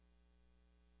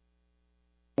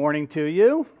Morning to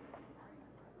you.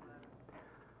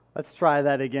 Let's try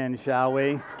that again, shall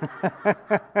we?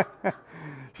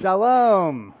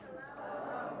 Shalom.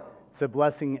 It's a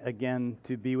blessing again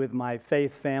to be with my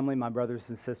faith family, my brothers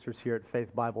and sisters here at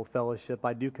Faith Bible Fellowship.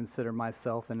 I do consider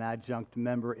myself an adjunct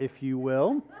member, if you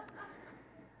will.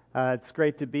 It's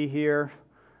great to be here.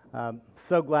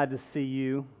 So glad to see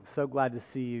you. So glad to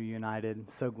see you united.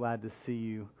 So glad to see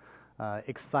you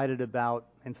excited about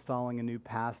installing a new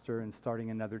pastor and starting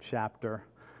another chapter.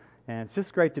 And it's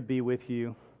just great to be with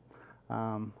you.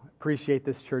 Appreciate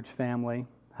this church family.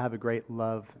 Have a great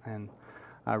love and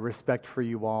respect for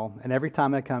you all. And every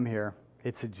time I come here,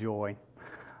 it's a joy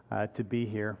to be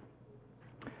here.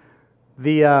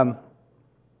 The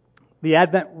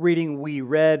Advent reading we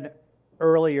read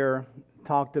earlier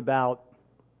talked about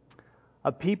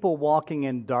a people walking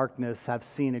in darkness have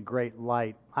seen a great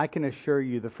light. I can assure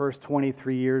you the first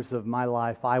 23 years of my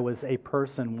life, I was a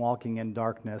person walking in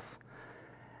darkness.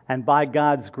 And by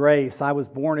God's grace, I was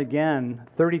born again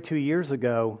 32 years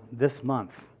ago this month.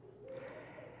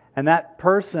 And that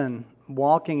person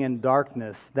walking in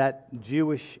darkness, that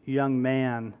Jewish young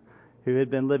man who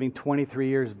had been living 23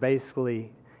 years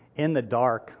basically in the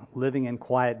dark, living in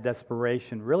quiet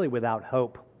desperation, really without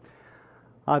hope,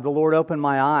 the Lord opened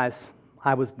my eyes.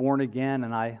 I was born again,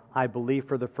 and I believe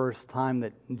for the first time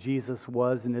that Jesus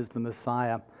was and is the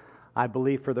Messiah. I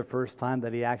believe for the first time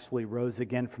that He actually rose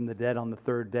again from the dead on the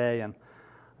third day, and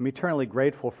I'm eternally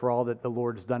grateful for all that the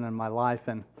Lord's done in my life.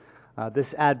 And this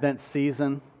Advent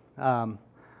season,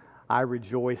 I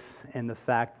rejoice in the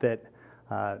fact that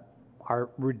our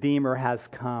Redeemer has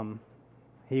come.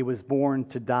 He was born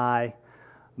to die,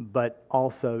 but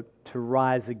also to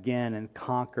rise again and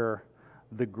conquer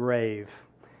the grave.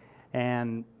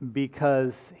 And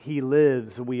because He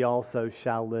lives, we also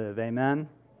shall live. Amen?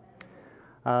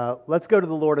 Let's go to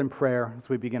the Lord in prayer as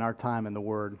we begin our time in the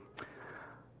Word.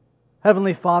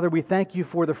 Heavenly Father, we thank You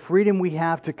for the freedom we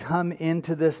have to come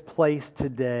into this place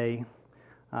today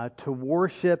to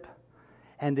worship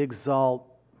and exalt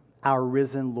our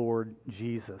risen Lord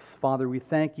Jesus. Father, we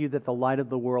thank You that the light of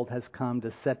the world has come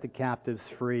to set the captives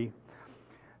free.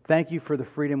 Thank You for the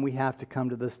freedom we have to come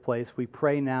to this place. We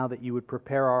pray now that You would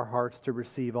prepare our hearts to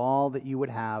receive all that You would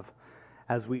have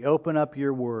as we open up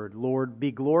Your Word. Lord,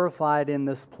 be glorified in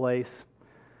this place.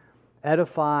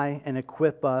 Edify and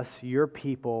equip us, Your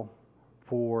people,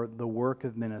 for the work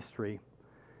of ministry.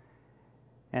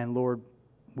 And Lord,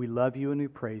 we love You and we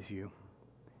praise You.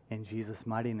 In Jesus'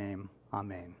 mighty name,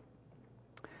 amen.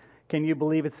 Can you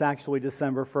believe it's actually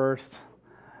December 1st?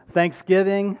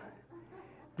 Thanksgiving.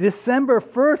 December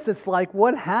 1st, it's like,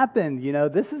 what happened? You know,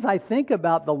 this is, I think,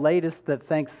 about the latest that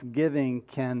Thanksgiving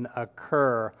can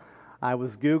occur. I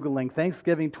was Googling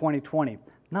Thanksgiving 2020.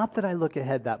 Not that I look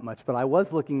ahead that much, but I was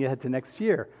looking ahead to next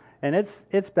year. And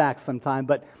it's back sometime.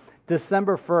 But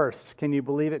December 1st, can you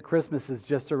believe it? Christmas is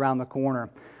just around the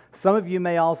corner. Some of you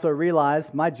may also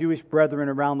realize my Jewish brethren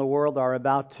around the world are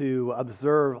about to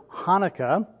observe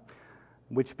Hanukkah,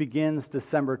 which begins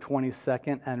December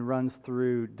 22nd and runs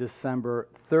through December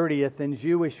 30th. In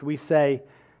Jewish, we say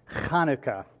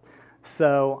Chanukah.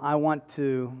 So I want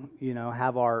to,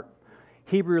 have our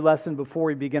Hebrew lesson before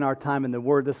we begin our time in the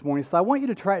Word this morning. So I want you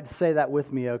to try to say that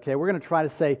with me, okay? We're going to try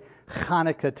to say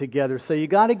Chanukah together. So you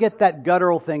got to get that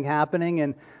guttural thing happening,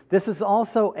 and this is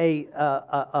also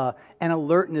an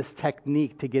alertness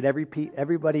technique to get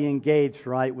everybody engaged,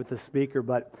 right, with the speaker,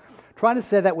 but try to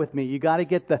say that with me. You got to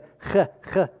get the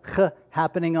ch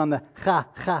happening on the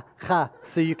cha,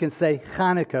 so you can say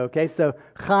Chanukah, okay? So,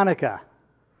 Chanukah.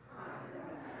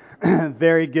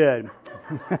 Very good.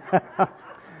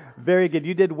 Very good.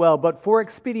 You did well. But for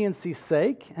expediency's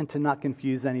sake, and to not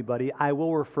confuse anybody, I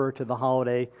will refer to the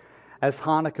holiday as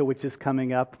Hanukkah, which is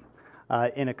coming up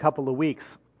in a couple of weeks.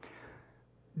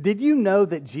 Did you know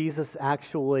that Jesus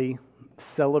actually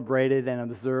celebrated and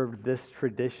observed this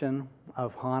tradition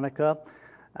of Hanukkah?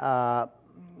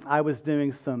 I was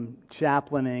doing some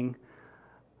chaplaining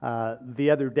the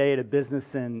other day at a business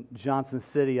in Johnson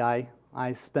City. I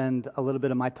spend a little bit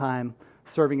of my time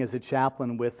serving as a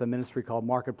chaplain with a ministry called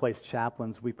Marketplace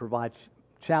Chaplains. We provide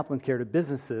chaplain care to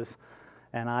businesses,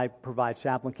 and I provide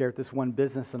chaplain care at this one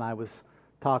business, and I was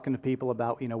talking to people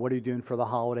about, what are you doing for the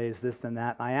holidays, this and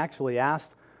that. And I actually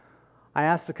asked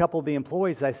a couple of the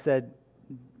employees, I said,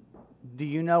 do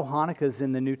you know Hanukkah's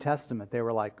in the New Testament? They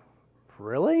were like,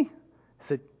 really? I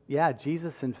said, yeah,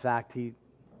 Jesus, in fact, He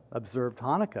observed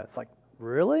Hanukkah. It's like,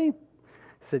 really?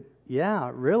 I said,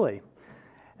 yeah, really.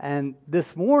 And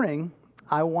this morning,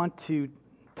 I want to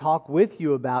talk with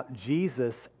you about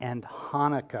Jesus and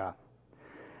Hanukkah.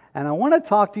 And I want to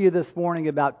talk to you this morning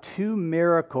about two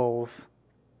miracles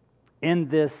in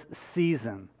this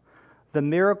season. The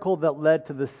miracle that led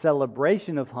to the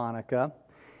celebration of Hanukkah,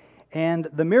 and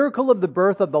the miracle of the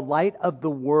birth of the light of the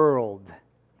world,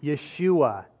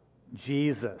 Yeshua,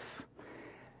 Jesus.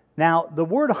 Now, the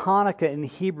word Hanukkah in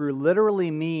Hebrew literally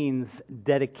means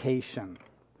dedication.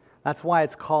 That's why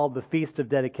it's called the Feast of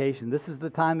Dedication. This is the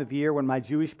time of year when my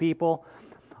Jewish people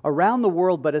around the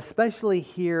world, but especially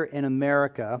here in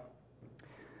America,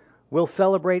 will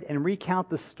celebrate and recount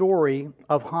the story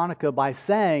of Hanukkah by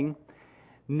saying,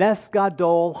 Nes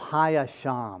Gadol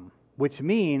Hayasham, which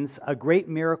means a great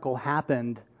miracle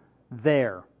happened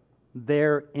there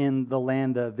in the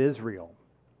land of Israel.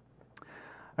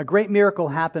 A great miracle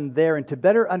happened there, and to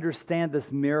better understand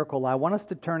this miracle, I want us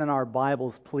to turn in our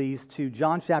Bibles, please, to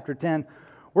John chapter 10.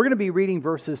 We're going to be reading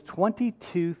verses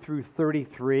 22 through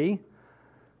 33.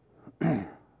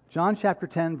 John chapter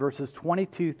 10, verses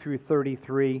 22 through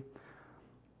 33.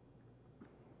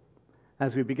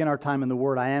 As we begin our time in the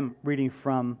Word, I am reading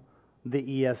from the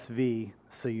ESV,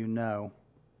 so you know.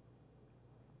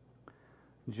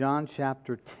 John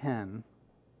chapter 10,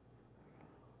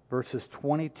 verses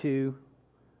 22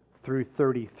 through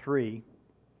 33.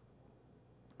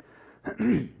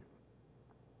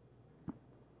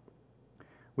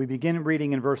 We begin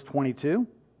reading in verse 22.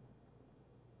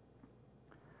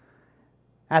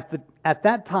 At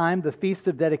that time, the Feast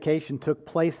of Dedication took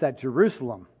place at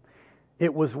Jerusalem.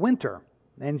 It was winter,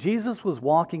 and Jesus was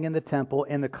walking in the temple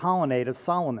in the colonnade of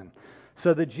Solomon.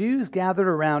 So the Jews gathered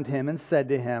around him and said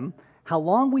to him, "How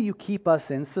long will you keep us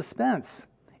in suspense?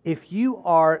 If you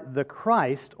are the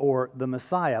Christ, or the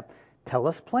Messiah, tell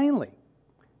us plainly."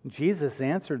 Jesus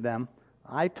answered them,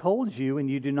 "I told you, and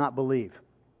you do not believe.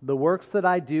 The works that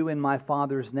I do in my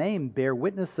Father's name bear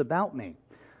witness about me.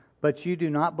 But you do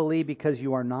not believe because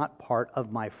you are not part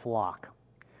of my flock.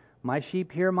 My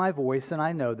sheep hear my voice, and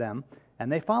I know them,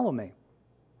 and they follow me.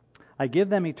 I give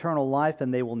them eternal life,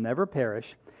 and they will never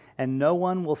perish, and no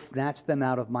one will snatch them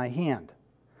out of my hand.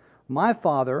 My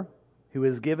Father, who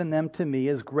has given them to me,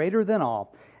 is greater than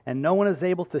all, and no one is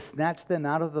able to snatch them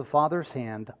out of the Father's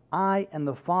hand. I and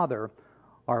the Father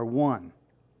are one."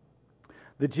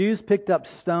 The Jews picked up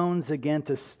stones again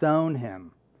to stone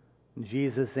him.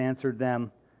 Jesus answered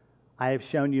them, "I have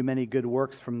shown you many good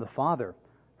works from the Father.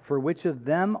 For which of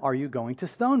them are you going to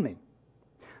stone me?"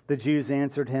 The Jews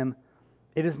answered him,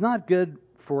 "It is not good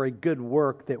for a good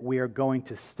work that we are going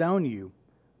to stone you,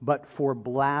 but for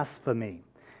blasphemy,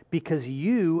 because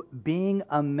you, being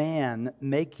a man,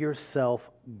 make yourself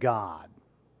God."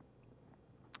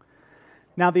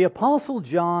 Now, the Apostle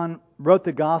John wrote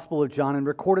the Gospel of John and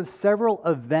recorded several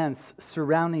events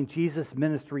surrounding Jesus'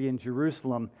 ministry in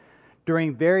Jerusalem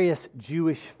during various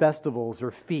Jewish festivals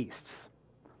or feasts.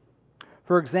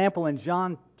 For example, in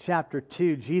John chapter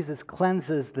 2, Jesus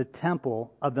cleanses the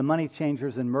temple of the money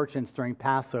changers and merchants during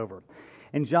Passover.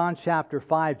 In John chapter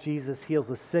 5, Jesus heals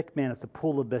a sick man at the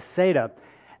pool of Bethsaida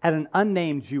at an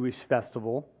unnamed Jewish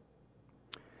festival.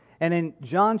 And in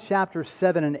John chapter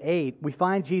 7 and 8, we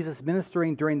find Jesus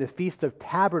ministering during the Feast of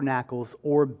Tabernacles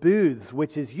or Booths,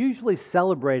 which is usually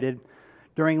celebrated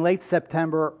during late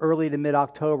September, early to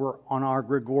mid-October on our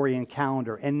Gregorian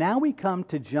calendar. And now we come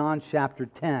to John chapter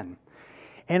 10.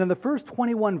 And in the first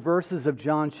 21 verses of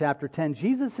John chapter 10,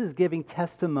 Jesus is giving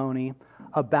testimony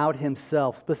about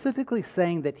himself, specifically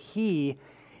saying that he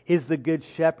is the good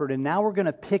shepherd. And now we're going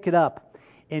to pick it up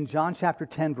in John chapter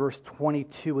 10, verse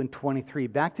 22 and 23.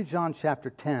 Back to John chapter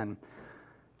 10.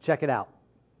 Check it out.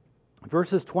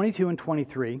 Verses 22 and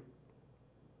 23.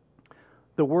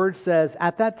 The word says,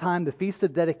 "At that time the Feast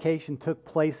of Dedication took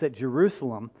place at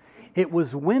Jerusalem. It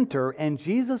was winter, and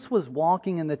Jesus was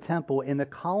walking in the temple in the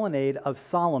colonnade of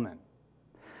Solomon."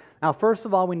 Now, first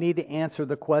of all, we need to answer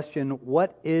the question,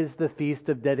 what is the Feast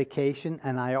of Dedication?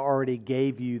 And I already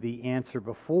gave you the answer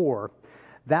before.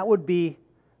 That would be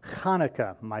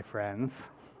Hanukkah, my friends.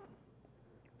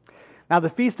 Now, the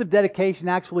Feast of Dedication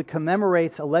actually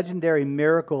commemorates a legendary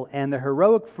miracle and the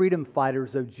heroic freedom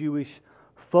fighters of Jewish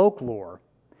folklore.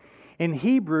 In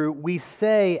Hebrew, we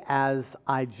say, as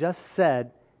I just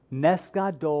said, Nes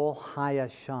Gadol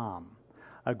Hayasham.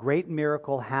 A great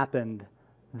miracle happened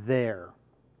there.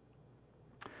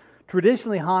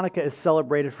 Traditionally, Hanukkah is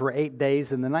celebrated for 8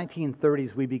 days. In the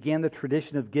 1930s, we began the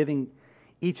tradition of giving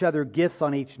each other gifts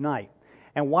on each night.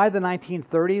 And why the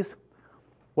 1930s?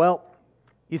 Well,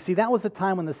 you see, that was a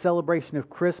time when the celebration of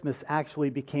Christmas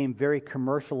actually became very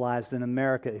commercialized in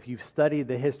America. If you've studied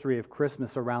the history of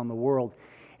Christmas around the world,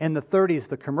 in the 30s,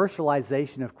 the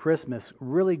commercialization of Christmas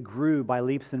really grew by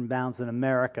leaps and bounds in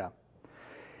America.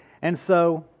 And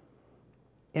so,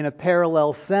 in a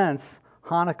parallel sense,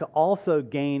 Hanukkah also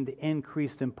gained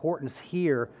increased importance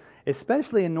here,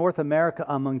 especially in North America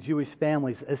among Jewish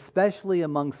families, especially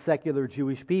among secular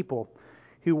Jewish people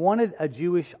who wanted a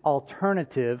Jewish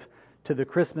alternative to the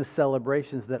Christmas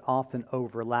celebrations that often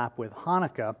overlap with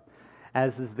Hanukkah,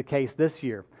 as is the case this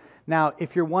year. Now,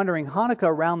 if you're wondering, Hanukkah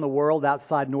around the world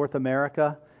outside North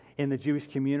America in the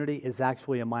Jewish community is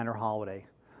actually a minor holiday.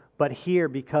 But here,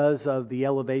 because of the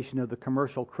elevation of the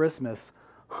commercial Christmas,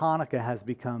 Hanukkah has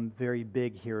become very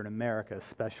big here in America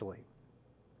especially.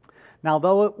 Now,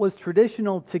 though it was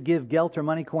traditional to give gelt or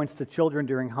money coins to children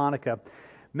during Hanukkah,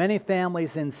 many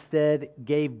families instead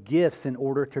gave gifts in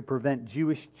order to prevent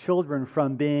Jewish children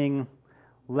from being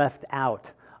left out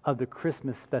of the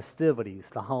Christmas festivities,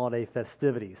 the holiday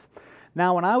festivities.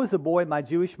 Now, when I was a boy, my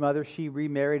Jewish mother, she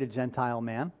remarried a Gentile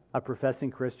man, a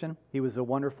professing Christian. He was a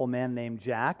wonderful man named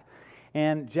Jack.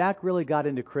 And Jack really got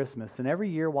into Christmas. And every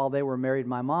year while they were married,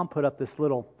 my mom put up this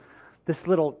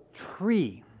little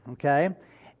tree, okay?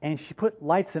 And she put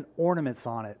lights and ornaments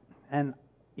on it. And,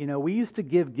 you know, we used to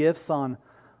give gifts on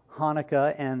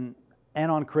Hanukkah and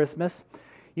on Christmas.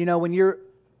 You know, when you're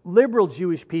liberal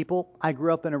Jewish people, I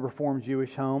grew up in a Reformed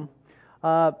Jewish home,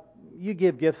 you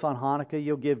give gifts on Hanukkah,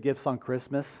 you'll give gifts on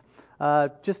Christmas,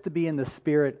 just to be in the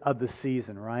spirit of the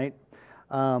season, right?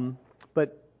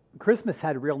 But Christmas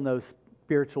had no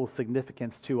spiritual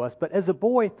significance to us. But as a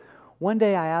boy, one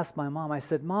day I asked my mom, I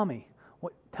said, "Mommy,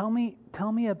 tell me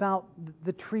about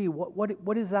the tree.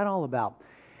 What is that all about?"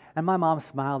 And my mom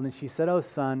smiled and she said, "Oh,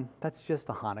 son, that's just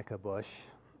a Hanukkah bush."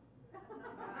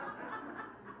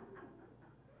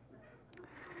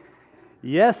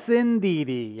 Yes,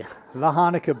 indeedy, the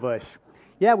Hanukkah bush.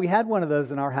 Yeah, we had one of those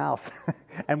in our house,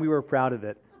 and we were proud of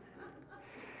it.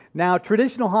 Now,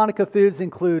 traditional Hanukkah foods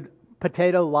include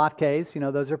potato latkes. You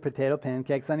know, those are potato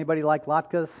pancakes. Anybody like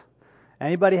latkes?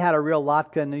 Anybody had a real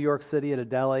latke in New York City at a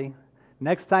deli?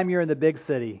 Next time you're in the big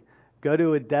city, go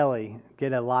to a deli,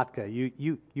 get a latke.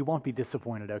 You won't be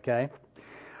disappointed, okay?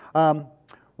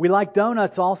 We like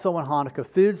donuts also on Hanukkah,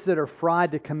 foods that are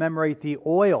fried to commemorate the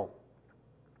oil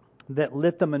that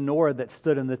lit the menorah that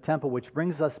stood in the temple, which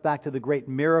brings us back to the great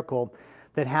miracle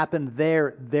that happened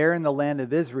there in the land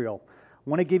of Israel. I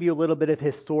want to give you a little bit of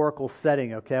historical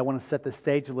setting, okay? I want to set the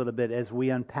stage a little bit as we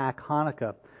unpack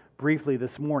Hanukkah briefly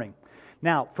this morning.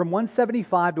 Now, from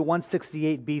 175 to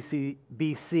 168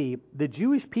 BC, the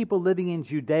Jewish people living in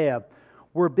Judea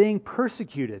were being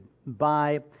persecuted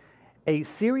by a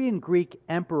Syrian Greek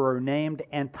emperor named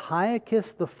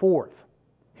Antiochus IV,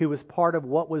 who was part of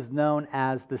what was known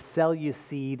as the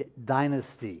Seleucid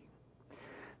dynasty.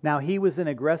 Now, he was an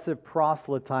aggressive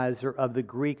proselytizer of the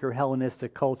Greek or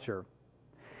Hellenistic culture.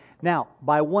 Now,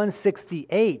 by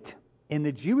 168, in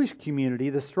the Jewish community,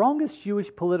 the strongest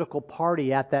Jewish political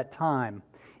party at that time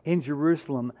in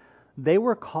Jerusalem, they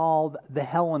were called the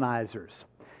Hellenizers.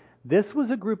 This was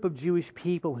a group of Jewish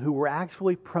people who were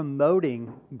actually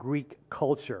promoting Greek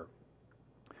culture.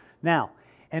 Now,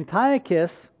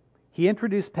 Antiochus, he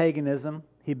introduced paganism,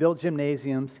 he built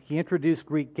gymnasiums, he introduced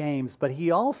Greek games, but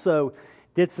he also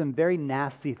did some very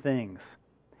nasty things.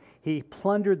 He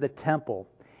plundered the temple,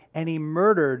 and he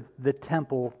murdered the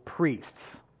temple priests.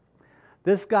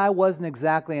 This guy wasn't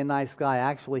exactly a nice guy.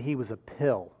 Actually, he was a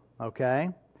pill, okay?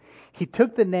 He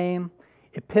took the name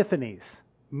Epiphanes,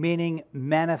 meaning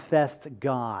manifest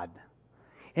God.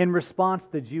 In response,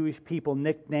 the Jewish people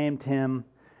nicknamed him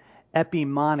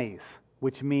Epimanes,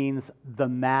 which means the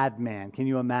madman. Can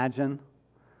you imagine?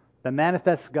 The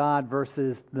manifest God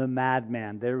versus the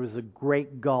madman. There was a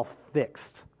great gulf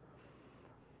fixed.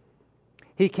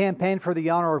 He campaigned for the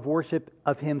honor of worship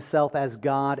of himself as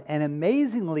God, and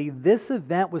amazingly, this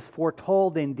event was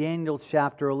foretold in Daniel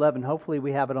chapter 11. Hopefully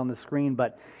we have it on the screen,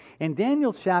 but in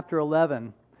Daniel chapter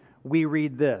 11, we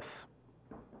read this.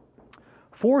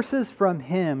 Forces from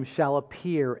him shall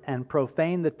appear and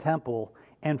profane the temple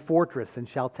and fortress, and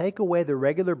shall take away the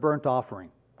regular burnt offering.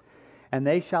 And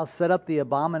they shall set up the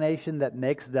abomination that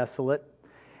makes desolate.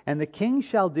 And the king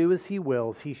shall do as he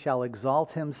wills. He shall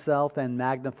exalt himself and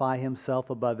magnify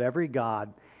himself above every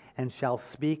god, and shall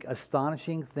speak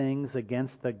astonishing things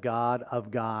against the God of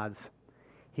gods.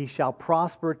 He shall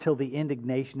prosper till the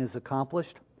indignation is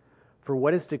accomplished. For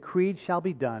what is decreed shall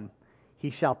be done.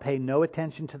 He shall pay no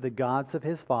attention to the gods of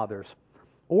his fathers,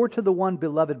 or to the one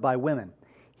beloved by women.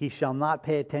 He shall not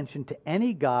pay attention to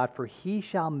any god, for he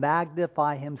shall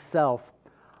magnify himself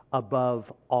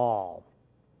above all.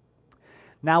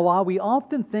 Now, while we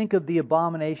often think of the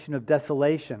abomination of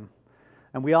desolation,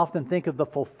 and we often think of the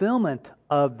fulfillment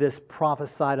of this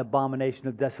prophesied abomination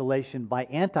of desolation by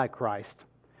Antichrist,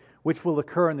 which will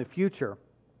occur in the future,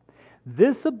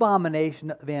 this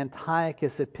abomination of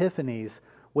Antiochus Epiphanes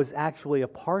was actually a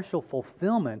partial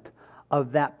fulfillment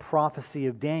of that prophecy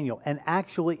of Daniel, and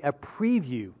actually a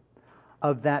preview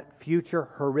of that future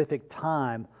horrific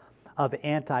time of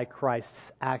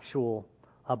Antichrist's actual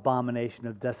abomination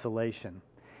of desolation.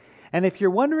 And if you're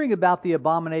wondering about the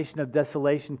abomination of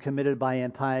desolation committed by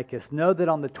Antiochus, know that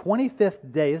on the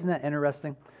 25th day, isn't that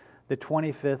interesting? The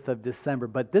 25th of December.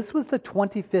 But this was the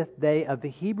 25th day of the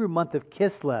Hebrew month of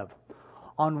Kislev.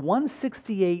 On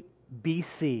 168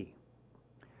 BC,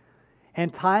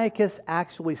 Antiochus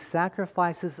actually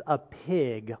sacrifices a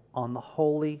pig on the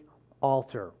holy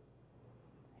altar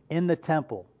in the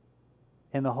temple,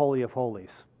 in the Holy of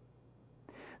Holies.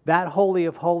 That Holy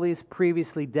of Holies,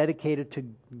 previously dedicated to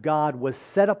God, was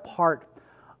set apart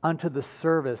unto the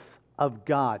service of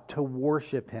God, to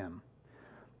worship Him.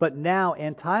 But now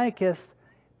Antiochus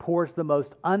pours the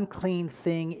most unclean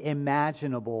thing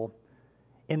imaginable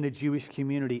in the Jewish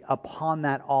community upon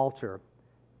that altar,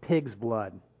 pig's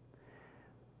blood.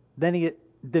 Then he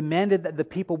demanded that the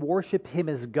people worship him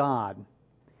as God.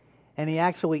 And he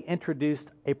actually introduced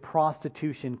a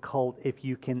prostitution cult, if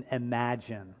you can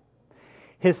imagine.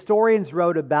 Historians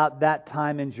wrote about that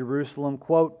time in Jerusalem,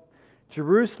 quote,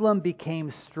 Jerusalem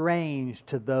became strange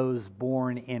to those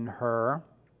born in her.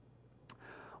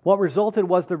 What resulted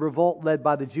was the revolt led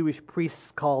by the Jewish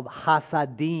priests called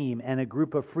Hasidim and a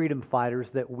group of freedom fighters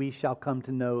that we shall come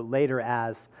to know later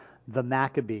as the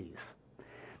Maccabees.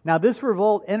 Now, this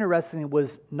revolt, interestingly, was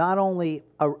not only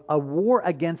a war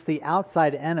against the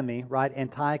outside enemy, right,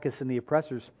 Antiochus and the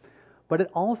oppressors, but it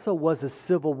also was a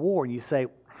civil war. And you say,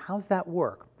 how's that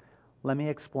work? Let me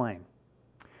explain.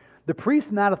 The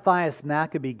priest Mattathias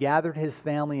Maccabee gathered his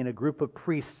family and a group of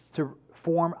priests to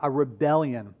form a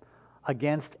rebellion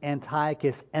against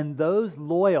Antiochus and those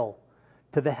loyal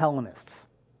to the Hellenists.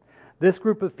 This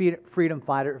group of freedom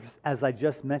fighters, as I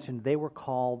just mentioned, they were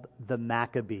called the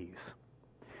Maccabees.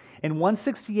 In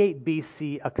 168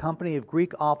 BC, a company of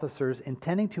Greek officers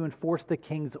intending to enforce the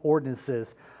king's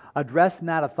ordinances addressed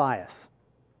Mattathias.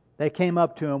 They came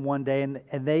up to him one day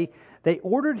and they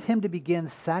ordered him to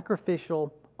begin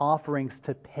sacrificial offerings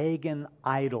to pagan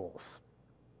idols,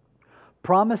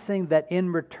 promising that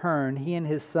in return he and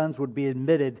his sons would be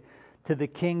admitted to the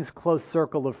king's close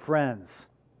circle of friends.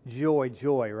 Joy,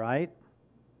 joy, right?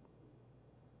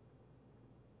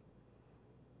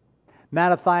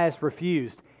 Mattathias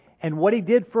refused. And what he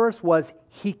did first was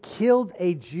he killed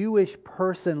a Jewish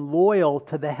person loyal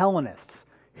to the Hellenists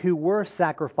who were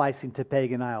sacrificing to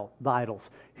pagan idols,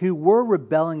 who were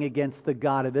rebelling against the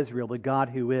God of Israel, the God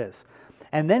who is.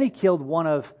 And then he killed one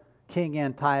of King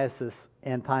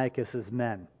Antiochus's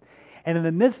men. And in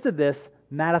the midst of this,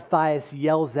 Mattathias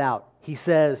yells out. He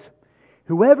says,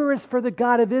 "Whoever is for the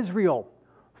God of Israel,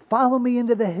 follow me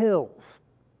into the hills."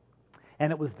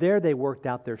 And it was there they worked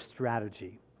out their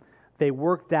strategy. They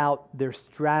worked out their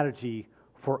strategy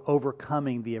for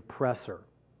overcoming the oppressor.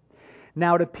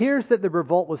 Now, it appears that the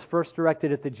revolt was first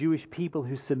directed at the Jewish people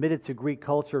who submitted to Greek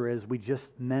culture, as we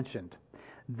just mentioned,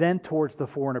 then towards the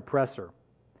foreign oppressor.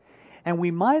 And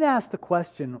we might ask the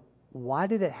question, why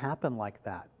did it happen like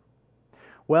that?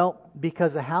 Well,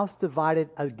 because a house divided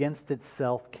against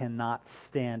itself cannot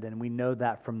stand, and we know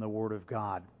that from the Word of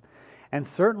God, and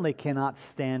certainly cannot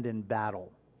stand in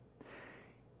battle.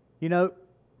 You know,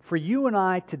 for you and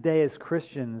I today as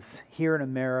Christians here in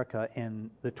America in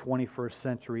the 21st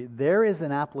century, there is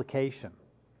an application.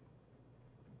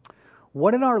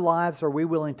 What in our lives are we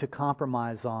willing to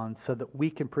compromise on so that we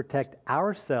can protect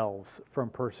ourselves from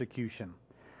persecution,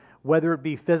 whether it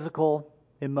be physical,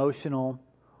 emotional,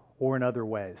 or in other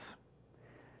ways?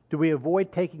 Do we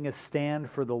avoid taking a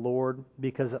stand for the Lord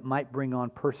because it might bring on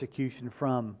persecution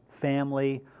from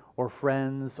family or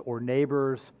friends or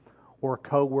neighbors or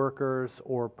co-workers,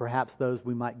 or perhaps those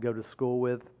we might go to school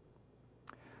with?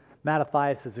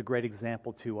 Mattathias is a great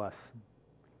example to us.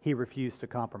 He refused to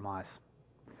compromise.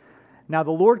 Now,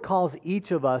 the Lord calls each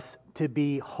of us to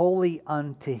be holy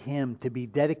unto Him, to be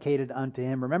dedicated unto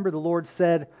Him. Remember, the Lord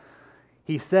said,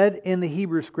 He said in the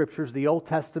Hebrew Scriptures, the Old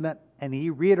Testament, and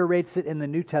He reiterates it in the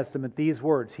New Testament, these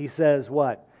words. He says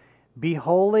what? Be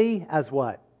holy as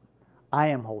what? I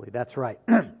am holy. That's right.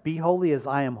 Be holy as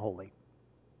I am holy.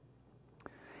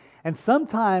 And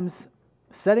sometimes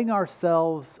setting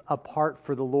ourselves apart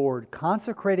for the Lord,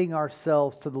 consecrating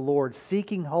ourselves to the Lord,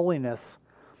 seeking holiness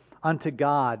unto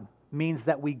God, means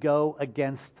that we go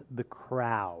against the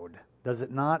crowd, does it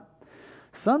not?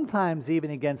 Sometimes even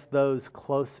against those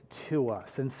close to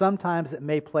us. And sometimes it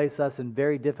may place us in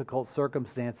very difficult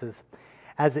circumstances,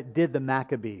 as it did the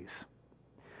Maccabees.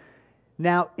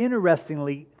 Now,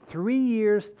 interestingly, 3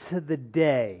 years to the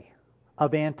day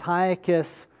of Antiochus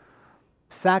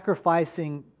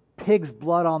sacrificing pig's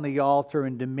blood on the altar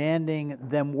and demanding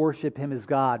them worship him as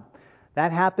God.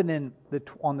 That happened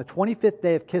on the 25th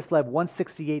day of Kislev,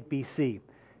 168 BC.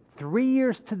 3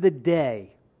 years to the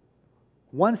day,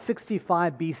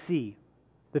 165 BC,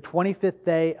 the 25th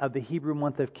day of the Hebrew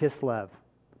month of Kislev.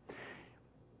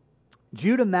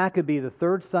 Judah Maccabee, the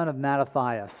third son of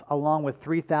Mattathias, along with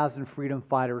 3,000 freedom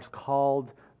fighters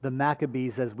called the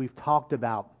Maccabees, as we've talked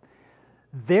about,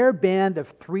 their band of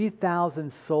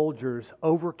 3,000 soldiers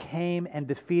overcame and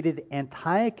defeated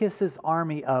Antiochus'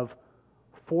 army of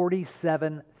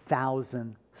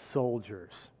 47,000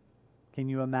 soldiers. Can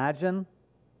you imagine?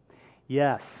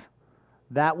 Yes,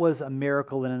 that was a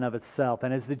miracle in and of itself.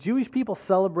 And as the Jewish people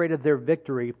celebrated their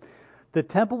victory, the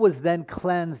temple was then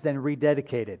cleansed and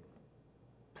rededicated.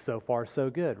 So far, so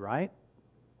good, right?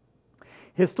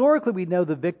 Historically, we know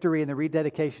the victory and the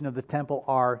rededication of the temple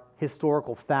are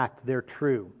historical fact. They're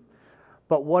true.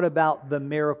 But what about the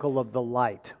miracle of the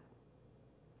light?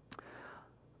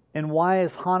 And why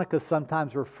is Hanukkah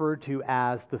sometimes referred to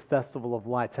as the Festival of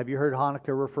Lights? Have you heard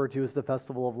Hanukkah referred to as the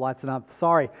Festival of Lights? And I'm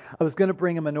sorry, I was going to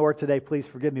bring a menorah today, please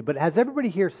forgive me. But has everybody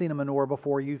here seen a menorah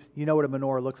before? You know what a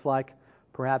menorah looks like?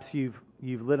 Perhaps you've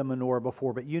lit a menorah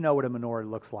before, but you know what a menorah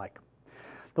looks like.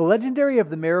 The legendary of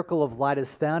the miracle of light is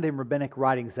found in rabbinic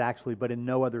writings, actually, but in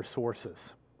no other sources.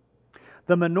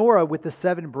 The menorah with the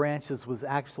 7 branches was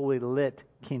actually lit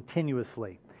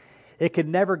continuously. It could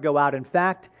never go out. In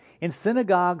fact, in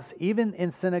synagogues, even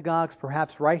in synagogues,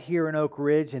 perhaps right here in Oak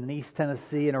Ridge and in East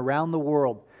Tennessee and around the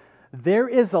world, there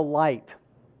is a light.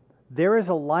 There is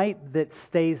a light that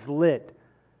stays lit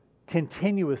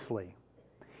continuously.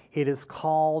 It is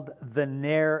called the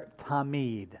Ner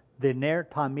Tamid. The Ner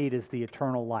Tamid is the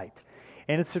eternal light.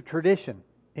 And it's a tradition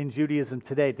in Judaism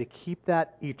today to keep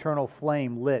that eternal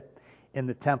flame lit in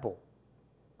the temple.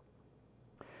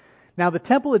 Now, the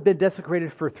temple had been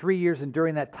desecrated for 3 years, and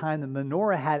during that time, the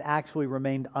menorah had actually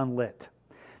remained unlit.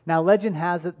 Now, legend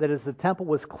has it that as the temple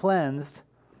was cleansed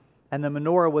and the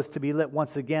menorah was to be lit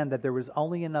once again, that there was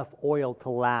only enough oil to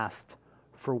last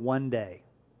for 1 day.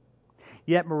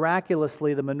 Yet,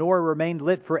 miraculously, the menorah remained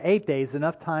lit for 8 days,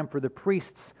 enough time for the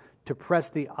priests to press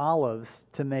the olives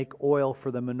to make oil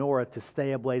for the menorah to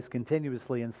stay ablaze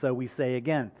continuously. And so we say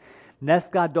again, Nes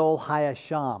Gadol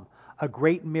Hayasham, a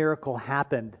great miracle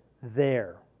happened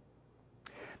there.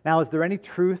 Now, is there any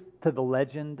truth to the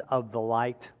legend of the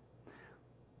light?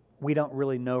 We don't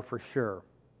really know for sure.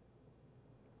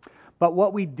 But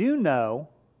what we do know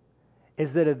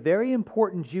is that a very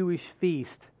important Jewish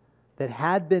feast that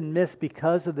had been missed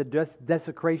because of the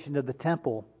desecration of the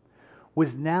temple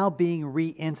was now being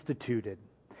reinstituted.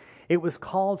 It was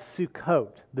called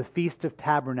Sukkot, the Feast of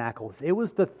Tabernacles. It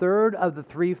was the third of the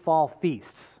 3 fall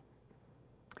feasts.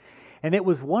 And it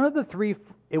was one of the 3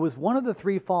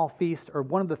 fall feasts, or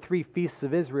one of the 3 feasts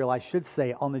of Israel, I should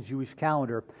say, on the Jewish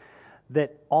calendar,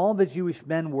 that all the Jewish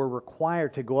men were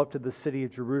required to go up to the city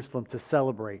of Jerusalem to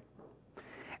celebrate.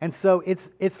 And so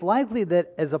it's likely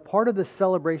that as a part of the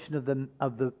celebration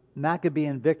of the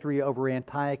Maccabean victory over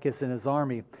Antiochus and his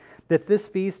army, that this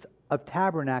Feast of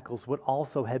Tabernacles would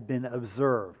also have been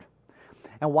observed.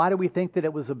 And why do we think that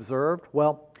it was observed?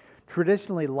 Well,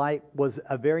 traditionally, light was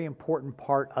a very important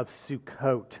part of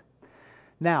Sukkot.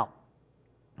 Now,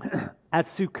 at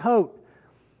Sukkot,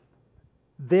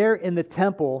 there in the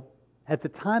temple, at the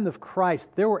time of Christ,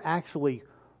 there were actually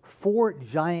 4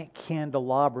 giant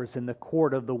candelabras in the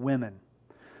court of the women.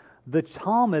 The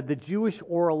Talmud, the Jewish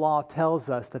oral law, tells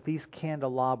us that these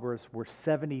candelabras were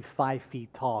 75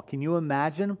 feet tall. Can you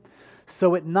imagine?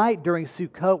 So at night during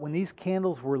Sukkot, when these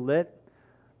candles were lit,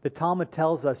 the Talmud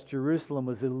tells us Jerusalem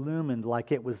was illumined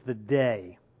like it was the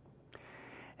day.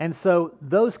 And so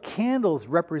those candles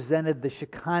represented the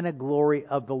Shekinah glory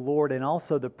of the Lord and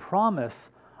also the promise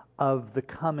of the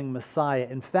coming Messiah.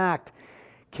 In fact,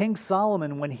 King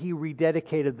Solomon, when he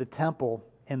rededicated the temple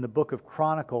in the book of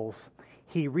Chronicles,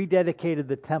 he rededicated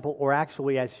the temple, or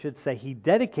actually I should say he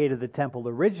dedicated the temple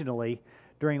originally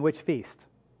during which feast?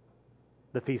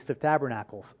 The Feast of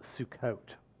Tabernacles,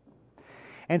 Sukkot.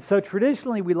 And so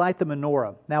traditionally we light the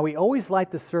menorah. Now we always light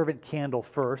the servant candle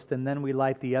first, and then we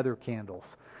light the other candles.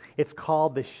 It's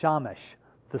called the Shamash,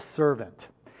 the servant.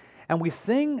 And we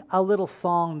sing a little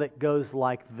song that goes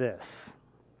like this.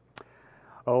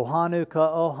 O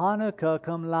Hanukkah,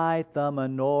 come light the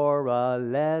menorah.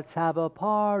 Let's have a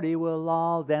party, we'll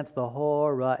all dance the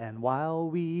hora. And while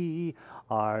we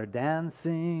are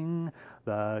dancing,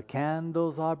 the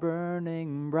candles are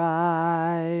burning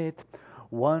bright.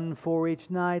 One for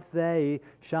each night, they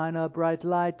shine a bright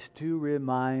light to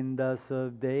remind us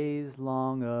of days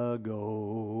long ago.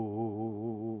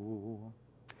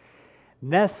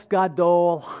 Nes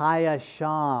Gadol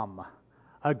Hayasham.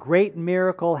 A great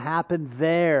miracle happened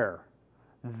there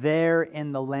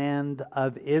in the land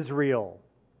of Israel.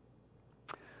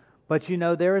 But you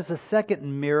know, there is a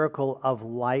second miracle of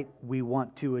light we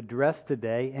want to address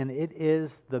today, and it is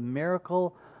the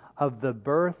miracle of the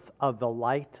birth of the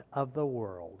light of the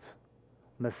world,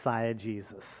 Messiah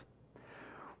Jesus.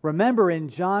 Remember, in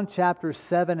John chapter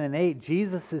 7 and 8,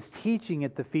 Jesus is teaching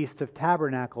at the Feast of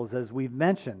Tabernacles, as we've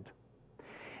mentioned.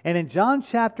 And in John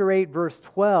chapter 8, verse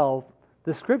 12,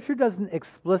 the Scripture doesn't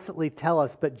explicitly tell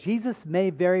us, but Jesus may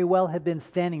very well have been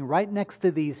standing right next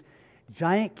to these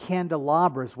giant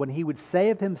candelabras when he would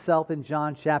say of himself in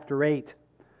John chapter 8,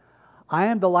 I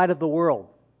am the light of the world.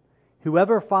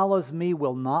 Whoever follows me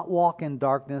will not walk in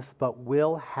darkness, but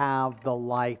will have the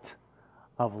light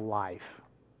of life.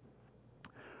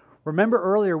 Remember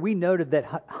earlier we noted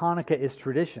that Hanukkah is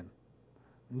tradition.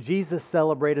 Jesus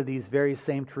celebrated these very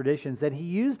same traditions, and he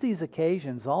used these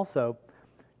occasions also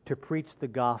to preach the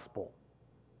gospel.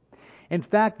 In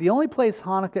fact, the only place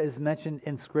Hanukkah is mentioned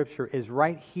in Scripture is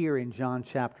right here in John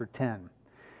chapter 10.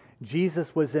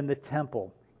 Jesus was in the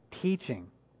temple teaching.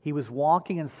 He was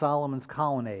walking in Solomon's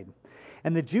colonnade.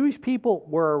 And the Jewish people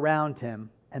were around him,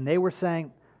 and they were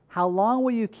saying, how long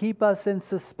will you keep us in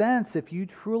suspense? If you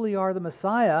truly are the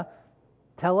Messiah,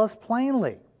 tell us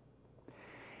plainly.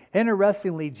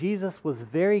 Interestingly, Jesus was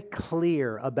very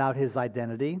clear about his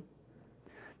identity.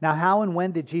 Now, how and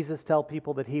when did Jesus tell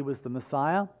people that he was the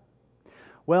Messiah?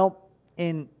 Well,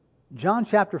 in John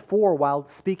chapter 4, while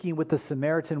speaking with the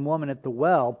Samaritan woman at the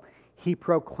well, he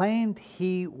proclaimed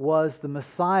he was the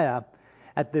Messiah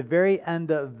at the very end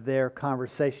of their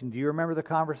conversation. Do you remember the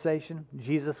conversation,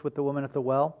 Jesus with the woman at the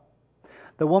well?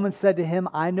 The woman said to him,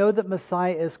 I know that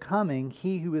Messiah is coming,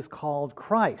 he who is called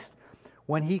Christ.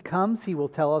 When he comes, he will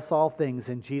tell us all things.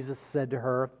 And Jesus said to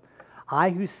her, I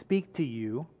who speak to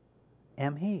you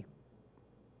am he.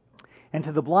 And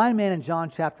to the blind man in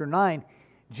John chapter 9,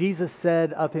 Jesus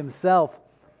said of himself,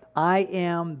 I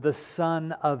am the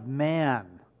Son of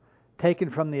Man, taken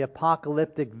from the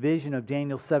apocalyptic vision of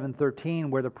Daniel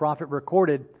 7:13, where the prophet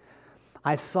recorded,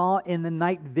 I saw in the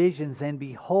night visions, and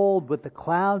behold, with the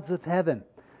clouds of heaven,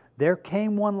 there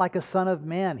came one like a son of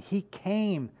man. He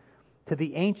came to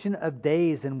the Ancient of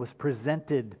Days and was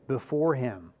presented before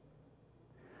him.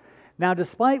 Now,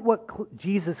 despite what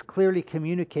Jesus clearly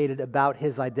communicated about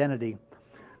his identity,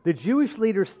 the Jewish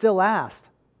leaders still asked,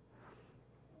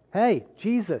 hey,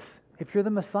 Jesus, if you're the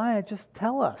Messiah, just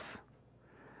tell us.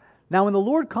 Now, when the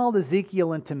Lord called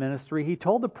Ezekiel into ministry, he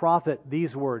told the prophet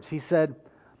these words. He said,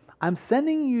 I'm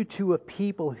sending you to a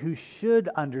people who should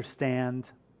understand,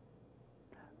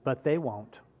 but they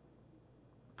won't.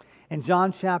 In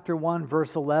John chapter 1,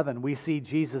 verse 11, we see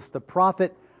Jesus, the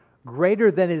prophet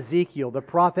greater than Ezekiel, the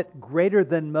prophet greater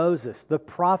than Moses, the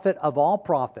prophet of all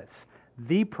prophets,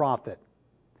 the prophet.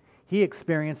 He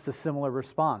experienced a similar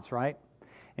response, right?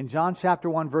 In John chapter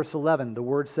 1, verse 11, the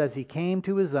word says he came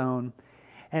to his own,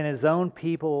 and his own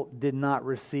people did not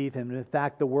receive him. In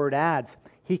fact, the word adds,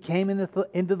 he came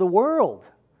into the world,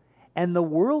 and the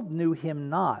world knew him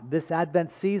not. This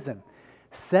Advent season,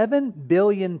 7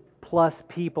 billion plus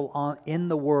people in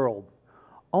the world,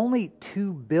 only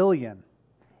 2 billion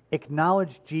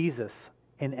acknowledge Jesus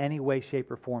in any way, shape,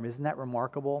 or form. Isn't that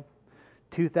remarkable?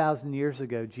 2,000 years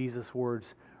ago, Jesus' words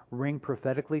ring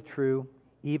prophetically true,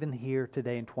 even here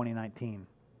today in 2019.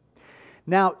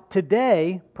 Now,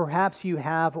 today, perhaps you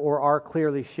have or are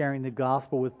clearly sharing the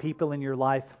gospel with people in your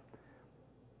life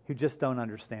who just don't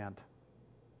understand.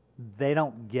 They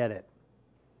don't get it.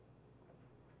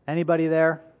 Anybody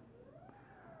there?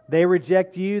 They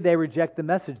reject you, they reject the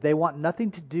message. They want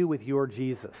nothing to do with your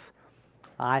Jesus.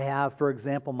 I have, for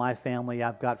example, my family,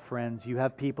 I've got friends, you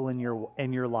have people in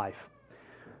your life.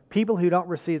 People who don't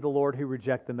receive the Lord, who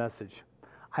reject the message.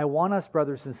 I want us,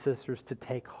 brothers and sisters, to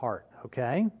take heart,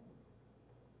 okay?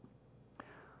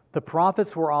 The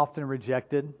prophets were often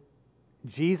rejected.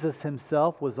 Jesus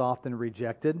himself was often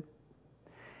rejected.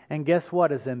 And guess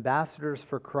what? As ambassadors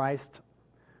for Christ,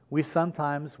 we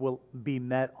sometimes will be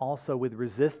met also with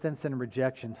resistance and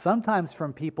rejection, sometimes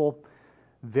from people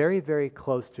very, very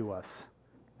close to us.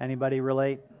 Anybody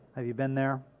relate? Have you been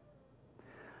there?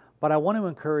 But I want to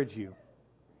encourage you.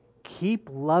 Keep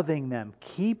loving them.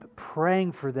 Keep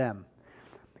praying for them.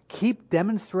 Keep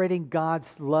demonstrating God's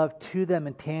love to them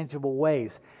in tangible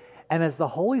ways. And as the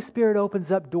Holy Spirit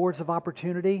opens up doors of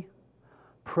opportunity,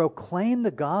 proclaim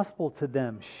the gospel to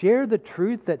them. Share the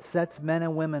truth that sets men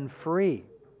and women free.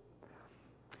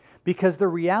 Because the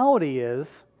reality is,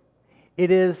 it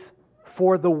is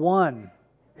for the one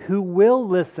who will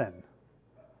listen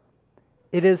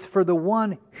It is for the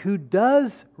one who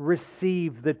does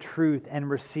receive the truth and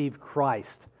receive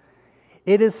Christ.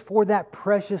 It is for that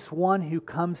precious one who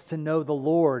comes to know the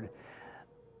Lord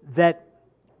that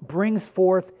brings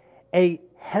forth a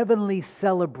heavenly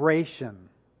celebration.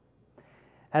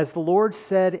 As the Lord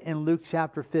said in Luke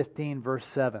chapter 15, verse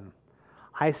 7,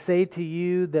 I say to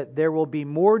you that there will be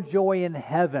more joy in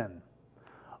heaven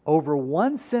over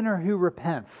one sinner who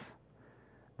repents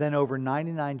than over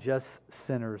 99 just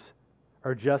sinners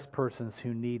or just persons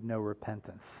who need no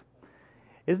repentance.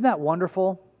 Isn't that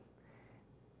wonderful?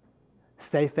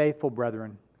 Stay faithful,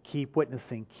 brethren. Keep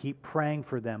witnessing. Keep praying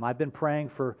for them. I've been praying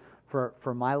for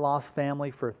my lost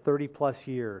family for 30 plus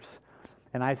years,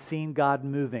 and I've seen God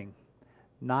moving.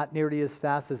 Not nearly as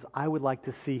fast as I would like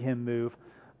to see Him move,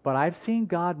 but I've seen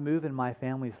God move in my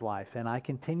family's life, and I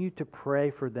continue to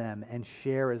pray for them and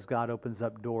share as God opens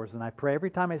up doors. And I pray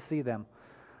every time I see them.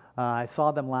 I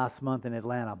saw them last month in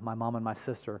Atlanta, my mom and my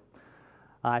sister.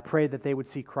 I pray that they would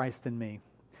see Christ in me.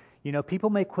 You know, people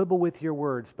may quibble with your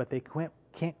words, but they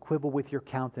can't quibble with your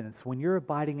countenance. When you're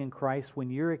abiding in Christ, when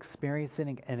you're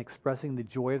experiencing and expressing the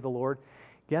joy of the Lord,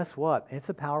 guess what? It's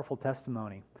a powerful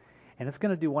testimony. And it's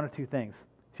going to do one of two things.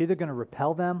 It's either going to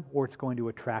repel them or it's going to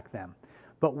attract them.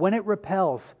 But when it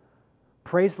repels,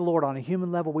 praise the Lord. On a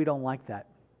human level, we don't like that.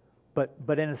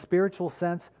 But in a spiritual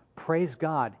sense, praise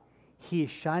God. He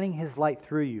is shining His light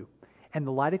through you. And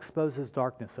the light exposes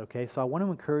darkness, okay? So I want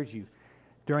to encourage you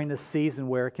during this season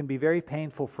where it can be very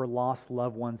painful for lost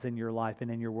loved ones in your life and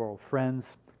in your world, friends,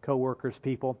 co-workers,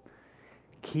 people.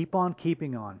 Keep on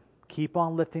keeping on. Keep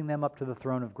on lifting them up to the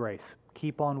throne of grace.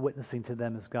 Keep on witnessing to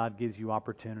them as God gives you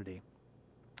opportunity.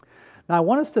 Now, I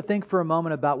want us to think for a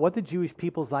moment about what the Jewish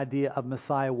people's idea of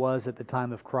Messiah was at the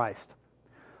time of Christ.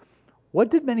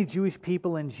 What did many Jewish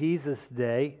people in Jesus'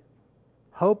 day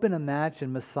hope and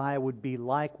imagine Messiah would be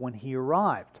like when He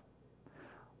arrived?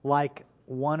 Like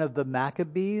one of the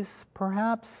Maccabees,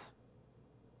 perhaps?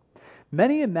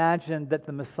 Many imagined that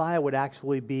the Messiah would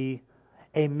actually be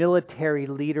a military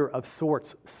leader of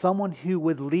sorts, someone who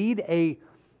would lead a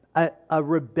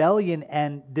rebellion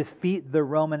and defeat the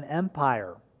Roman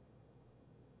Empire.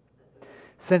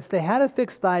 Since they had a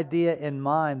fixed idea in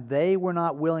mind, they were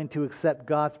not willing to accept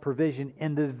God's provision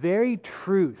in the very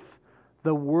truth.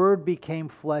 The Word became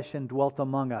flesh and dwelt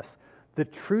among us. The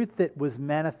truth that was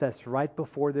manifest right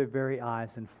before their very eyes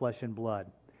in flesh and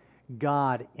blood.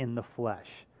 God in the flesh.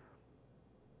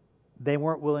 They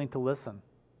weren't willing to listen.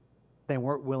 They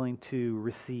weren't willing to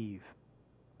receive.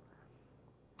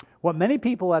 What many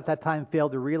people at that time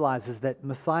failed to realize is that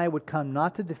Messiah would come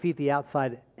not to defeat the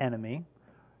outside enemy,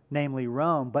 namely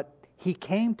Rome, but He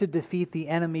came to defeat the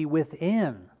enemy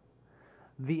within,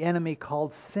 the enemy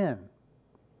called sin.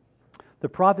 The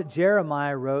prophet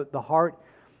Jeremiah wrote, "The heart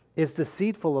is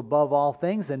deceitful above all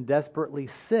things and desperately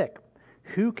sick.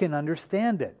 Who can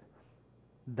understand it?"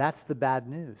 That's the bad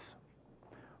news.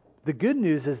 The good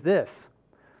news is this.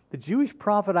 The Jewish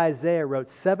prophet Isaiah wrote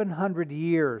 700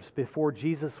 years before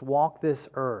Jesus walked this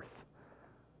earth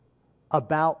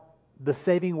about the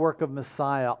saving work of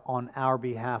Messiah on our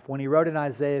behalf. When he wrote in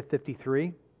Isaiah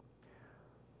 53,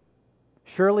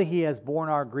 "Surely He has borne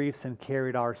our griefs and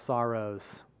carried our sorrows.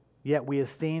 Yet we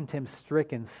esteemed Him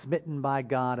stricken, smitten by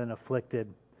God, and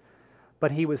afflicted.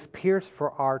 But He was pierced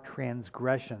for our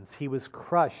transgressions. He was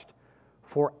crushed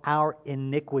for our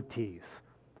iniquities.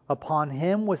 Upon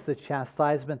Him was the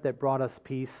chastisement that brought us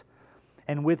peace,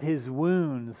 and with His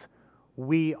wounds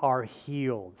we are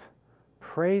healed."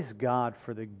 Praise God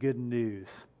for the good news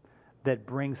that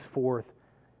brings forth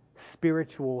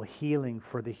spiritual healing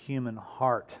for the human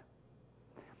heart.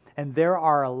 And there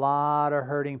are a lot of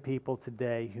hurting people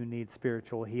today who need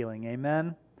spiritual healing.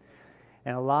 Amen?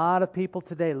 And a lot of people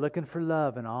today looking for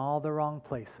love in all the wrong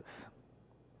places.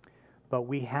 But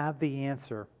we have the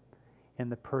answer in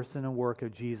the person and work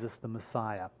of Jesus the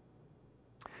Messiah.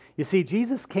 You see,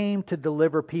 Jesus came to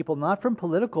deliver people not from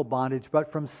political bondage,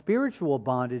 but from spiritual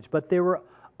bondage. But there were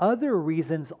other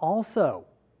reasons also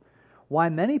why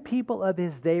many people of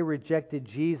His day rejected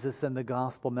Jesus and the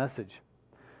gospel message.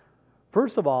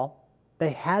 First of all,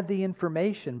 they had the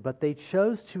information, but they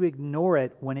chose to ignore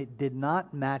it when it did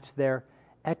not match their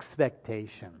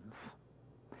expectations.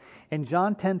 In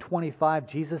John 10:25,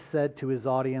 Jesus said to His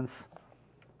audience,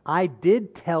 "I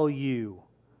did tell you,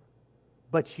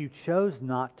 but you chose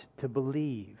not to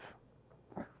believe."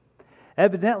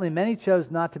 Evidently, many chose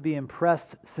not to be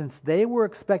impressed since they were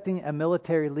expecting a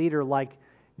military leader like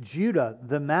Judah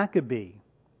the Maccabee.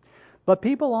 But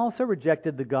people also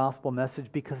rejected the gospel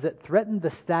message because it threatened the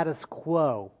status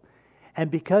quo and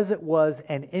because it was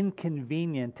an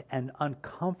inconvenient and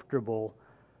uncomfortable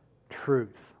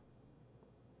truth.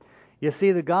 You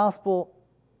see, the gospel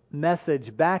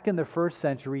message back in the first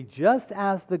century, just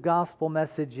as the gospel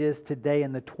message is today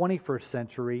in the 21st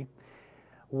century,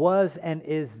 was and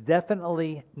is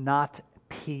definitely not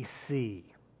PC,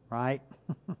 right?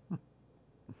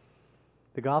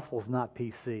 The gospel's not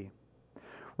PC.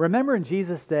 Remember, in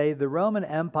Jesus' day, the Roman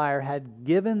Empire had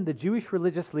given the Jewish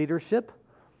religious leadership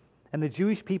and the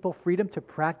Jewish people freedom to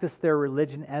practice their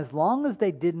religion as long as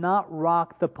they did not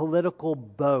rock the political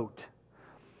boat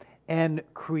and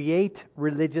create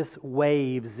religious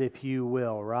waves, if you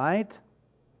will, right?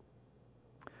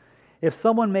 If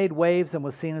someone made waves and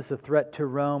was seen as a threat to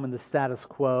Rome and the status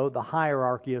quo, the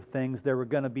hierarchy of things, there were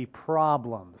going to be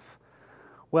problems.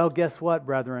 Well, guess what,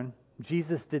 brethren?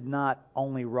 Jesus did not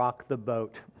only rock the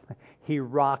boat. He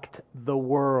rocked the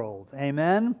world.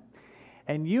 Amen?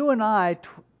 And you and I,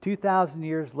 2,000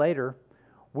 years later,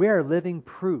 we are living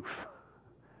proof,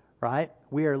 right?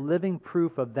 We are living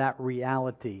proof of that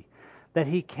reality, that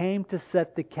He came to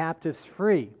set the captives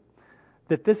free,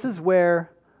 that this is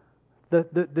where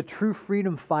the true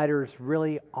freedom fighters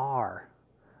really are,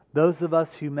 those of us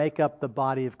who make up the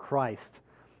body of Christ,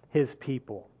 His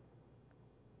people.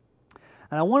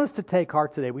 And I want us to take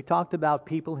heart today. We talked about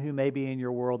people who may be in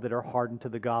your world that are hardened to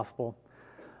the gospel.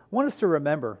 I want us to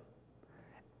remember,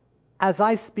 as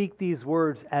I speak these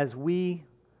words, as we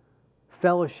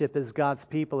fellowship as God's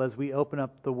people, as we open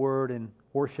up the Word and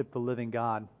worship the living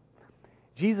God,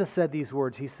 Jesus said these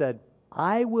words. He said,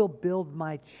 I will build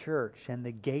my church, and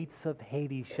the gates of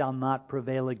Hades shall not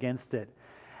prevail against it.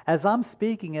 As I'm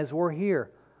speaking, as we're here,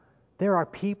 there are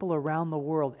people around the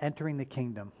world entering the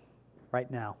kingdom right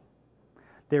now.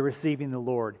 They're receiving the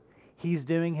Lord. He's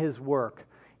doing His work.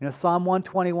 You know, Psalm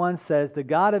 121 says, the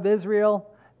God of Israel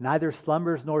neither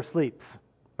slumbers nor sleeps,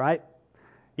 right?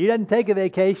 He doesn't take a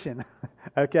vacation,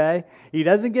 okay? He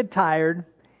doesn't get tired.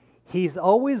 He's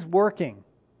always working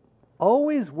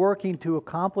to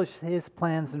accomplish His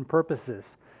plans and purposes,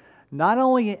 not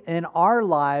only in our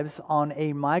lives on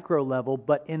a micro level,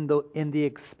 but in the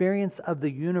experience of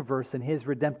the universe and His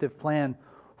redemptive plan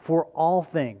for all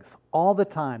things, all the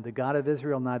time. The God of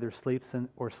Israel neither sleeps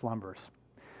or slumbers.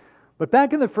 But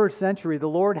back in the first century, the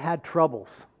Lord had troubles.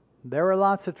 There were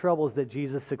lots of troubles that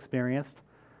Jesus experienced.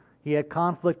 He had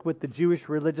conflict with the Jewish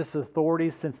religious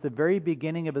authorities since the very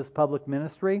beginning of His public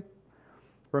ministry.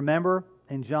 Remember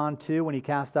in John 2 when He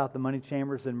cast out the money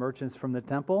chambers and merchants from the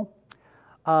temple?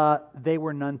 They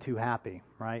were none too happy,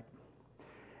 right?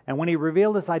 And when He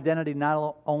revealed His identity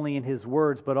not only in His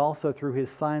words, but also through His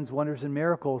signs, wonders, and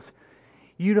miracles,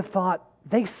 you'd have thought,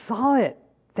 they saw it.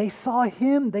 They saw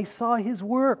Him. They saw His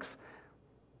works.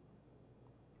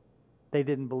 They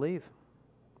didn't believe.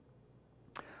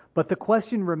 But the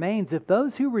question remains, if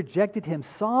those who rejected Him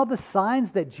saw the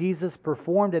signs that Jesus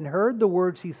performed and heard the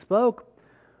words He spoke,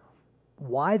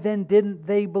 why then didn't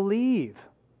they believe?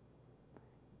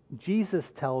 Jesus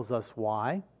tells us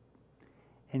why.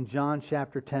 In John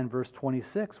chapter 10, verse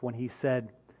 26, when He said,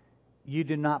 you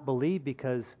do not believe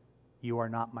because you are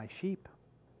not my sheep.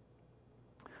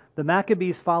 The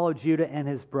Maccabees followed Judah and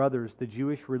his brothers. The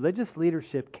Jewish religious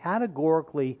leadership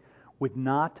categorically would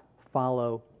not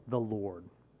follow the Lord.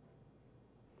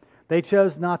 They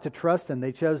chose not to trust Him.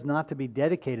 They chose not to be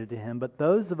dedicated to Him. But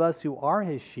those of us who are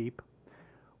His sheep,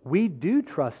 we do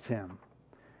trust Him.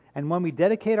 And when we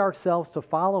dedicate ourselves to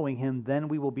following Him, then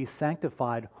we will be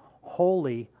sanctified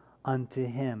holy unto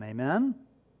Him. Amen?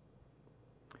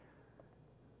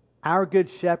 Our Good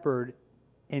Shepherd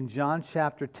in John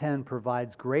chapter 10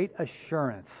 provides great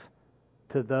assurance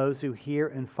to those who hear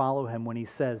and follow Him when He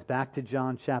says, back to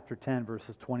John chapter 10,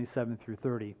 verses 27 through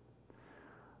 30,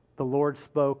 the Lord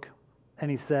spoke and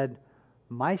He said,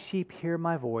 my sheep hear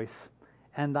my voice,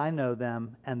 and I know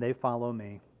them, and they follow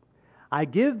me. I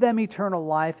give them eternal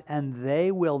life, and they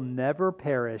will never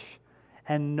perish,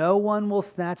 and no one will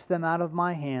snatch them out of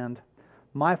my hand.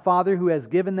 My Father who has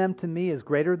given them to me is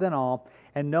greater than all,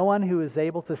 and no one who is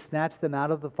able to snatch them out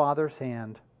of the Father's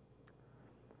hand.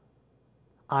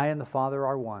 I and the Father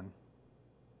are one.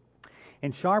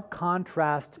 In sharp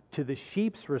contrast to the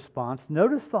sheep's response,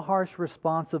 notice the harsh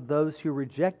response of those who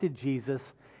rejected Jesus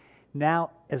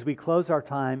now as we close our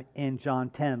time in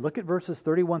John 10. Look at verses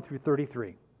 31 through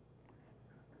 33.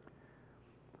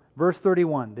 Verse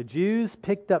 31, the Jews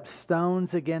picked up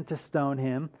stones again to stone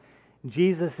Him.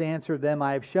 Jesus answered them,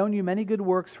 I have shown you many good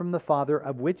works from the Father,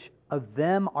 of which of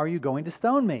them are you going to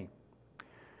stone me?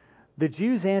 The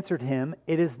Jews answered Him,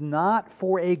 it is not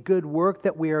for a good work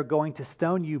that we are going to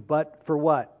stone you, but for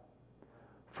what?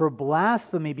 For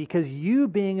blasphemy, because you,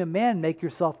 being a man, make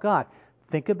yourself God.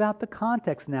 Think about the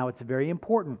context now. It's very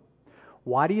important.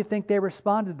 Why do you think they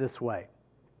responded this way?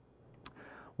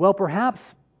 Well, perhaps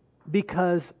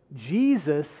because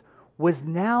Jesus was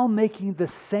now making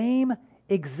the same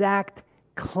exact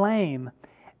claim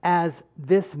as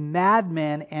this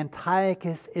madman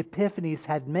Antiochus Epiphanes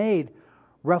had made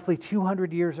roughly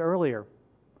 200 years earlier.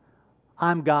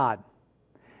 I'm God.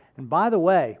 And by the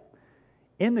way,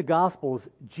 in the Gospels,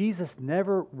 Jesus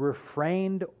never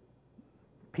refrained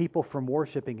people from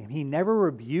worshiping Him. He never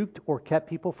rebuked or kept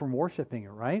people from worshiping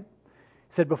Him, right?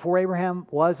 He said, before Abraham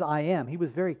was, I am. He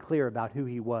was very clear about who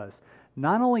He was.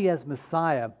 Not only as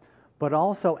Messiah, but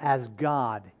also as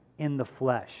God in the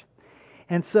flesh.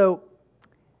 And so,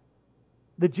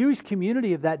 the Jewish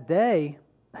community of that day,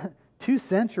 2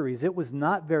 centuries, it was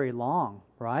not very long,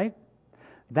 right?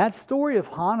 That story of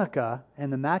Hanukkah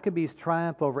and the Maccabees'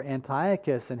 triumph over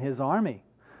Antiochus and his army,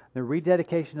 the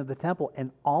rededication of the temple,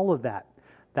 and all of that,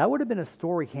 that would have been a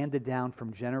story handed down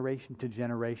from generation to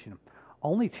generation.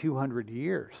 Only 200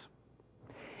 years.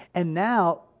 And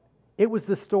now, it was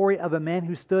the story of a man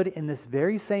who stood in this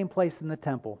very same place in the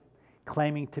temple,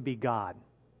 claiming to be God.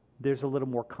 There's a little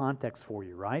more context for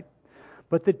you, right?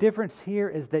 But the difference here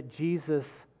is that Jesus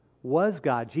was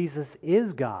God. Jesus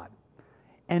is God.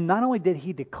 And not only did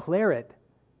He declare it,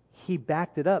 He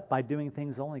backed it up by doing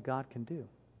things only God can do.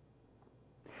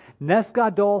 Nes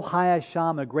Gadol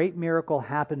Hayasham, a great miracle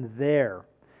happened there.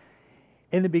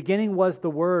 In the beginning was the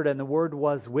Word, and the Word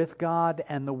was with God,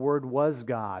 and the Word was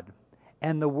God.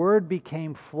 And the Word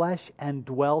became flesh and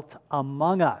dwelt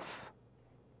among us.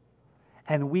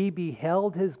 And we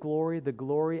beheld His glory, the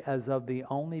glory as of the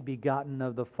only begotten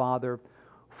of the Father,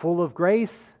 full of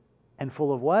grace and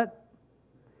full of what?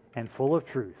 And full of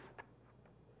truth.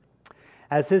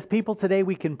 As His people today,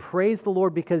 we can praise the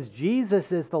Lord because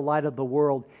Jesus is the light of the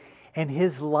world, and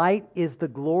His light is the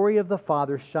glory of the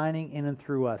Father shining in and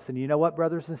through us. And you know what,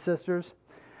 brothers and sisters?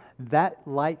 That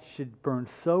light should burn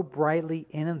so brightly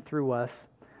in and through us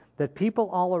that people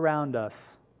all around us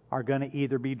are going to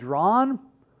either be drawn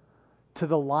to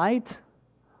the light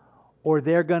or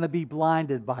they're going to be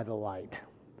blinded by the light.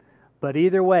 But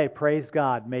either way, praise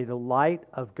God, may the light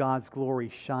of God's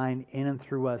glory shine in and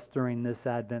through us during this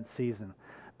Advent season,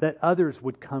 that others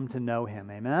would come to know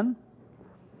Him. Amen?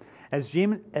 As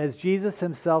Jesus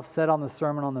Himself said on the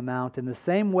Sermon on the Mount, in the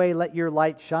same way let your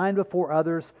light shine before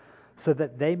others so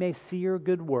that they may see your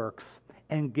good works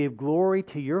and give glory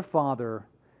to your Father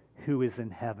who is in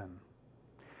heaven.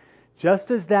 Just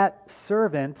as that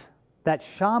servant, that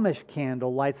shamash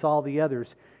candle lights all the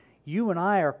others, you and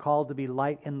I are called to be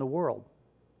light in the world.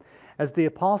 As the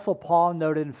Apostle Paul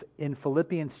noted in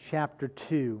Philippians chapter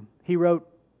 2, he wrote,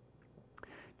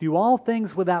 "Do all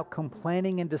things without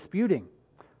complaining and disputing,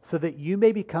 so that you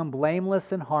may become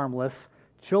blameless and harmless,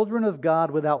 children of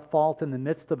God without fault in the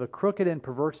midst of a crooked and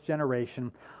perverse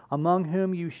generation, among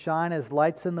whom you shine as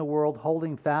lights in the world,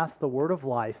 holding fast the word of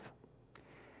life."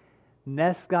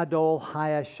 Nes Gadol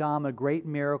Hayasham, a great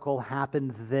miracle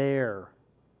happened there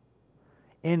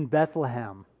in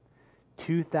Bethlehem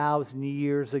 2,000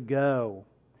 years ago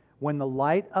when the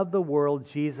light of the world,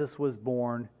 Jesus, was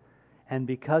born. And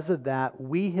because of that,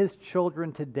 we, His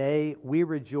children today, we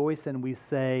rejoice and we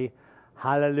say,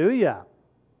 Hallelujah.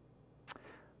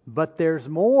 But there's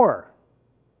more.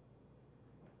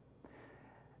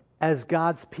 As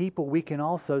God's people, we can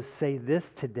also say this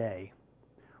today.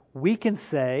 We can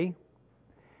say,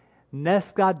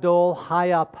 Nes Gadol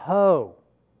Hayapo.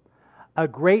 A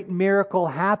great miracle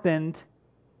happened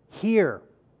here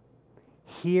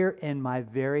in my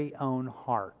very own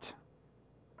heart.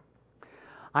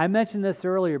 I mentioned this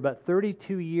earlier, but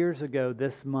 32 years ago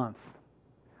this month,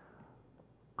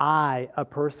 I, a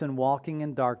person walking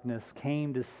in darkness,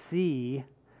 came to see,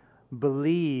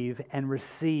 believe, and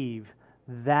receive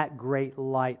that great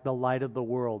light, the light of the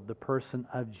world, the person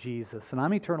of Jesus. And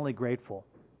I'm eternally grateful.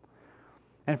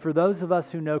 And for those of us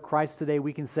who know Christ today,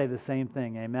 we can say the same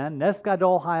thing. Amen? Nes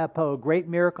Gadol Hayapo, a great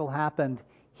miracle happened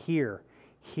here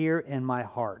in my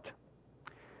heart.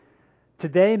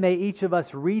 Today, may each of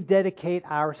us rededicate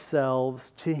ourselves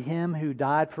to Him who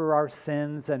died for our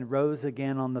sins and rose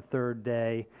again on the third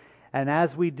day. And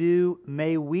as we do,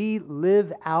 may we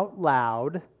live out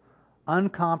loud,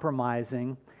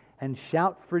 uncompromising, and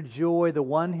shout for joy the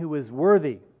one who is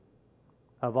worthy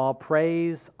of all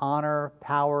praise, honor,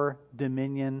 power,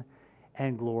 dominion,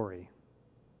 and glory.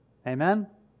 Amen?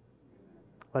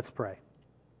 Let's pray.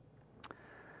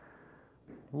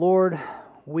 Lord,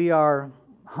 we are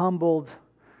humbled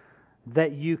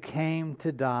that You came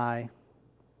to die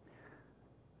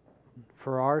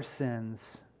for our sins,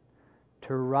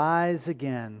 to rise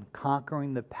again,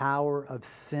 conquering the power of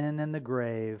sin and the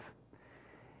grave,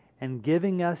 and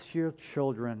giving us, Your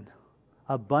children,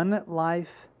 abundant life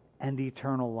and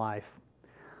eternal life.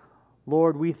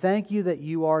 Lord, we thank you that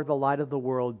you are the light of the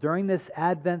world. During this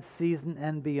Advent season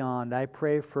and beyond, I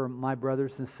pray for my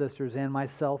brothers and sisters and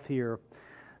myself here,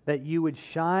 that you would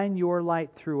shine your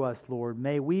light through us, Lord.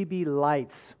 May we be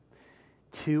lights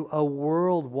to a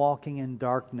world walking in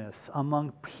darkness,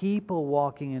 among people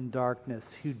walking in darkness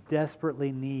who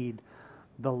desperately need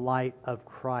the light of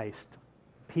Christ.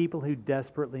 People who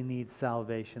desperately need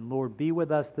salvation. Lord, be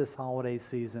with us this holiday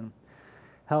season.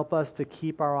 Help us to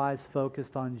keep our eyes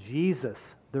focused on Jesus,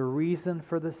 the reason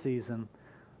for the season,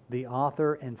 the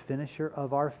author and finisher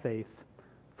of our faith,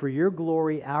 for your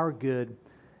glory, our good,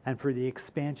 and for the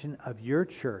expansion of your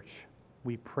church.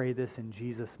 We pray this in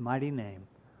Jesus' mighty name.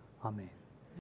 Amen.